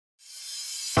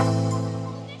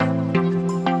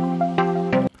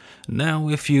Now,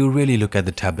 if you really look at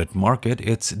the tablet market,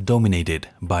 it's dominated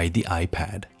by the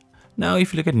iPad. Now,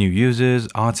 if you look at new users,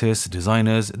 artists,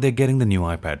 designers, they're getting the new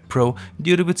iPad Pro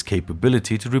due to its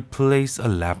capability to replace a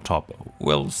laptop,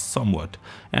 well, somewhat,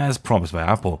 as promised by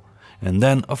Apple. And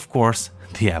then, of course,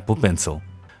 the Apple Pencil.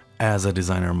 As a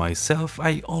designer myself,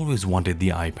 I always wanted the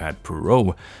iPad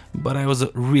Pro, but I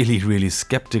was really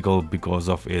skeptical because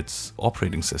of its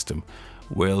operating system.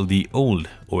 Well, the old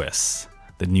OS.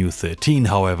 The new 13,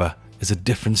 however, is a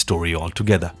different story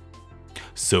altogether.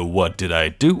 So what did I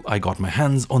do? I got my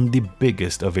hands on the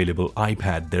biggest available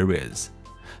iPad there is.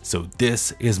 So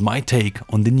this is my take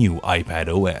on the new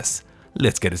iPadOS.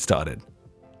 Let's get it started.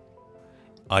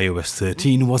 iOS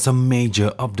 13 was a major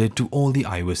update to all the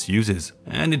iOS users,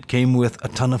 and it came with a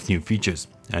ton of new features.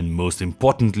 And most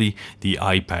importantly, the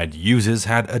iPad users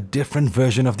had a different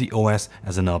version of the OS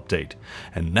as an update.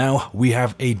 And now we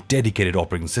have a dedicated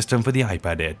operating system for the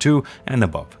iPad Air 2 and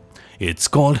above. It's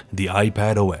called the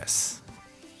iPadOS.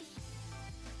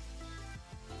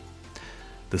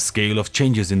 The scale of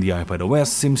changes in the iPadOS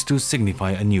seems to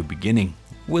signify a new beginning,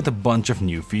 with a bunch of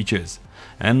new features.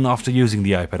 And after using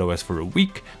the iPadOS for a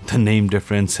week, the name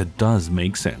difference does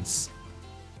make sense.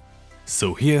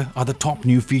 So here are the top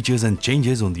new features and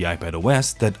changes on the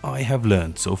iPadOS that I have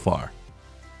learned so far.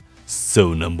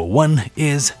 So number 1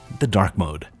 is the dark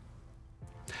mode.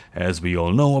 As we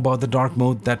all know about the dark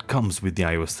mode that comes with the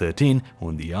iOS 13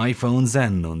 on the iPhones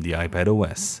and on the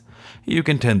iPadOS. You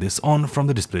can turn this on from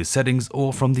the display settings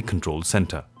or from the control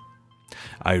center.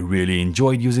 I really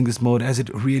enjoyed using this mode as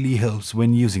it really helps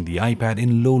when using the iPad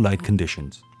in low light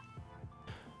conditions.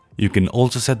 You can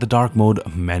also set the dark mode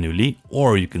manually,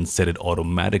 or you can set it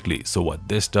automatically. So what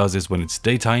this does is when it's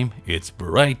daytime, it's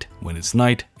bright, when it's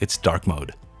night, it's dark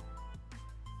mode.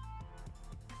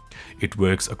 It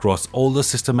works across all the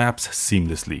system apps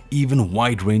seamlessly, even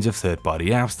wide range of third-party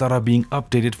apps that are being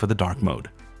updated for the dark mode.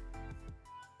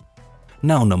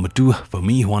 Now number 2, for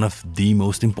me one of the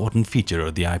most important feature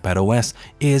of the iPadOS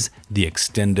is the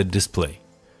extended display.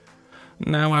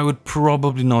 Now I would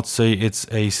probably not say it's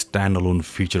a standalone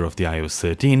feature of the iOS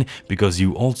 13 because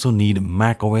you also need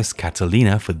macOS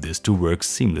Catalina for this to work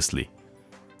seamlessly.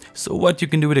 So what you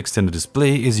can do with extended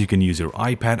display is you can use your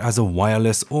iPad as a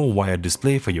wireless or wired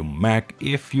display for your Mac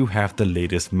if you have the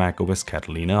latest macOS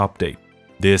Catalina update.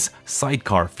 This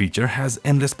sidecar feature has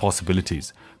endless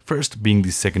possibilities. First being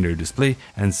the secondary display,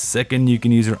 and second you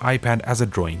can use your iPad as a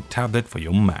drawing tablet for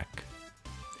your Mac.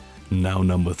 Now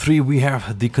number 3, we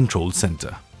have the control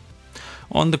center.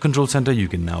 On the control center you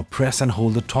can now press and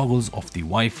hold the toggles of the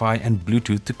Wi-Fi and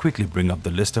Bluetooth to quickly bring up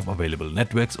the list of available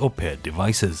networks or paired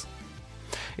devices.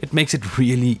 It makes it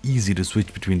really easy to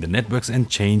switch between the networks and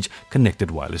change connected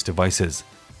wireless devices.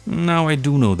 Now I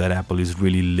do know that Apple is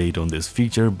really late on this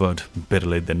feature, but better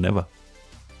late than never.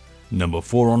 Number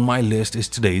 4 on my list is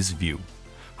today's view.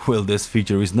 Well, this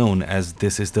feature is known as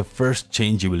this is the first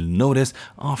change you will notice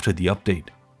after the update.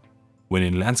 When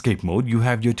in landscape mode, you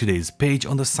have your today's page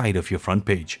on the side of your front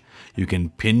page. You can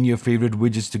pin your favorite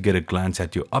widgets to get a glance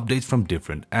at your updates from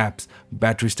different apps,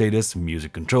 battery status,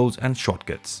 music controls, and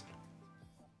shortcuts.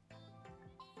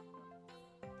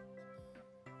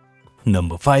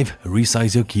 Number 5,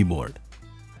 resize your keyboard.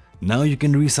 Now you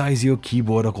can resize your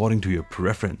keyboard according to your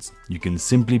preference. You can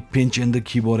simply pinch in the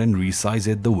keyboard and resize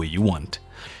it the way you want.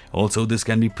 Also, this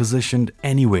can be positioned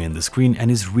anywhere in the screen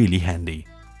and is really handy.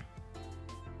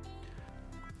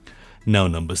 Now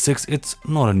number 6, it's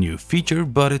not a new feature,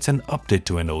 but it's an update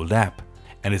to an old app,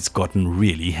 and it's gotten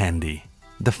really handy.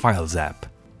 The Files app.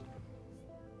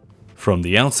 From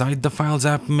the outside, the Files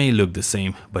app may look the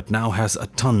same, but now has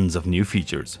tons of new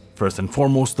features. First and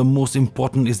foremost, the most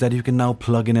important is that you can now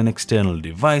plug in an external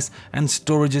device and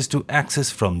storages to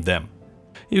access from them.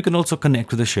 You can also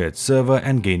connect to the shared server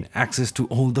and gain access to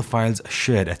all the files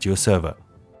shared at your server.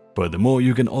 Furthermore,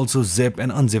 you can also zip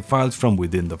and unzip files from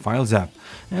within the Files app,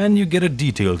 and you get a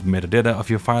detailed metadata of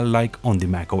your file like on the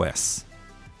macOS.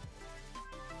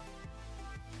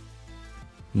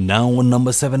 Now on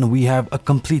number 7, we have a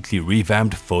completely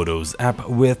revamped Photos app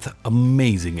with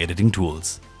amazing editing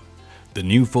tools. The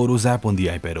new Photos app on the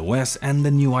iPadOS and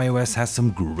the new iOS has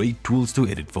some great tools to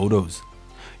edit photos.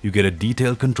 You get a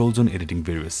detailed controls on editing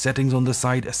various settings on the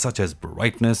side such as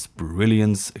brightness,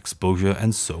 brilliance, exposure,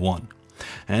 and so on.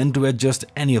 And to adjust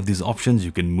any of these options,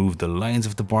 you can move the lines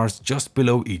of the bars just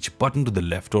below each button to the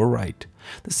left or right.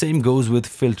 The same goes with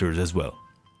filters as well.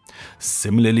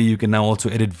 Similarly, you can now also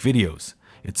edit videos.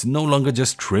 It's no longer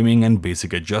just trimming and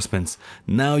basic adjustments.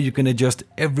 Now you can adjust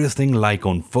everything like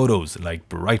on photos, like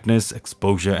brightness,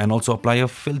 exposure, and also apply a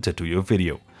filter to your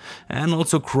video. And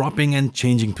also cropping and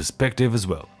changing perspective as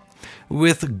well.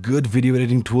 With good video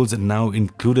editing tools now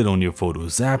included on your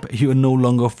Photos app, you are no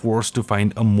longer forced to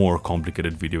find a more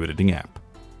complicated video editing app.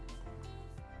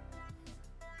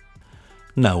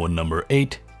 Now on number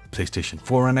 8, PlayStation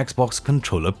 4 and Xbox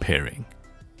controller pairing.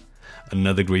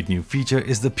 Another great new feature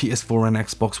is the PS4 and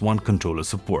Xbox One controller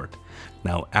support.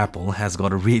 Now Apple has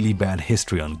got a really bad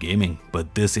history on gaming,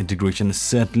 but this integration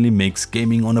certainly makes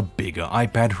gaming on a bigger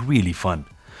iPad really fun.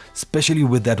 Especially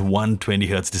with that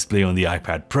 120Hz display on the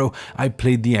iPad Pro, I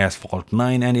played the Asphalt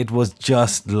 9 and it was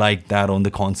just like that on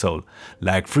the console,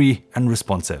 lag-free and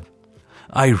responsive.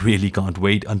 I really can't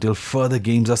wait until further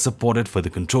games are supported for the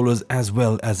controllers as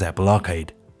well as Apple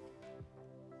Arcade.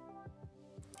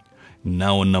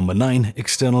 Now on number 9,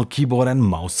 external keyboard and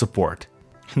mouse support.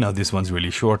 Now this one's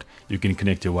really short. You can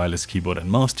connect your wireless keyboard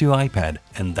and mouse to your iPad,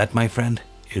 and that, my friend,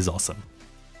 is awesome.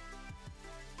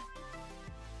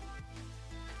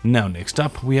 Now next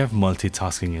up we have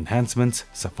multitasking enhancements,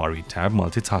 Safari tab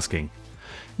multitasking.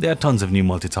 There are tons of new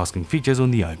multitasking features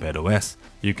on the iPadOS.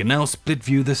 You can now split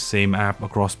view the same app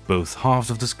across both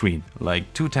halves of the screen,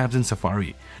 like 2 tabs in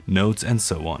Safari, Notes and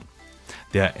so on.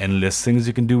 There are endless things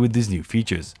you can do with these new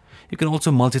features. You can also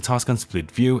multitask and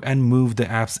split view and move the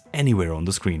apps anywhere on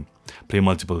the screen, play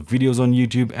multiple videos on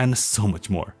YouTube and so much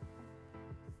more.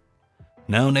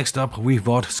 Now next up we've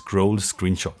got scroll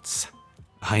screenshots.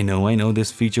 I know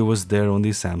this feature was there on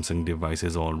the Samsung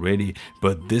devices already,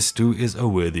 but this too is a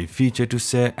worthy feature to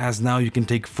share, as now you can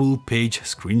take full page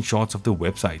screenshots of the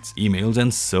websites, emails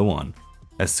and so on.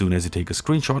 As soon as you take a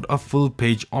screenshot, a full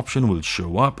page option will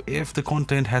show up if the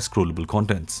content has scrollable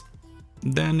contents.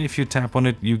 Then if you tap on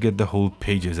it, you get the whole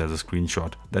pages as a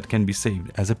screenshot that can be saved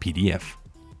as a PDF.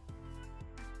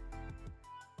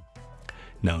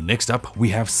 Now next up we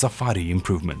have Safari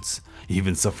improvements.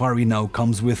 Even Safari now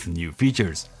comes with new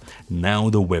features.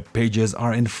 Now the web pages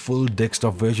are in full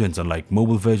desktop versions, unlike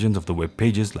mobile versions of the web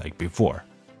pages like before.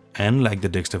 And like the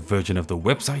desktop version of the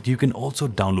website, you can also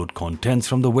download contents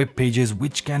from the web pages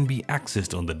which can be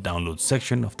accessed on the download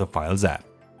section of the Files app.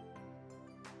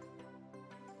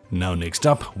 Now next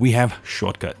up we have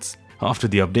shortcuts. After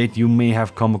the update you may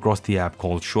have come across the app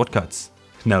called Shortcuts.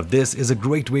 Now this is a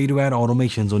great way to add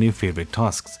automations on your favorite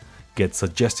tasks, get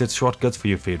suggested shortcuts for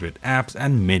your favorite apps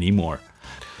and many more.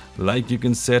 Like you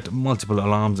can set multiple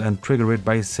alarms and trigger it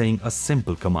by saying a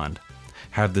simple command.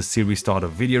 Have the Siri start a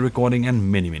video recording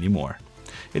and many more.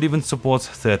 It even supports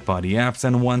third-party apps,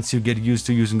 and once you get used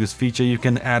to using this feature you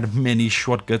can add many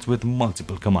shortcuts with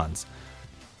multiple commands.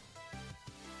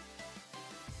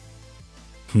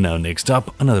 Now next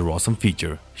up, another awesome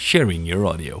feature, sharing your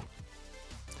audio.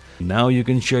 Now you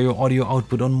can share your audio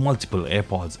output on multiple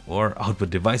AirPods or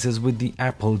output devices with the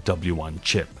Apple W1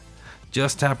 chip.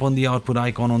 Just tap on the output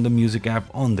icon on the music app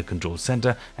on the control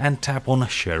center and tap on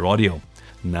Share Audio.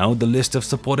 Now the list of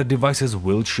supported devices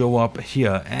will show up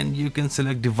here and you can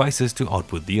select devices to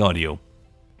output the audio.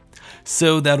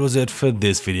 So that was it for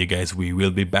this video guys. We will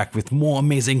be back with more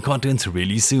amazing contents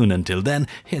really soon. Until then,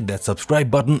 hit that subscribe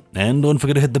button and don't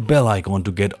forget to hit the bell icon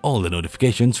to get all the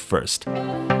notifications first.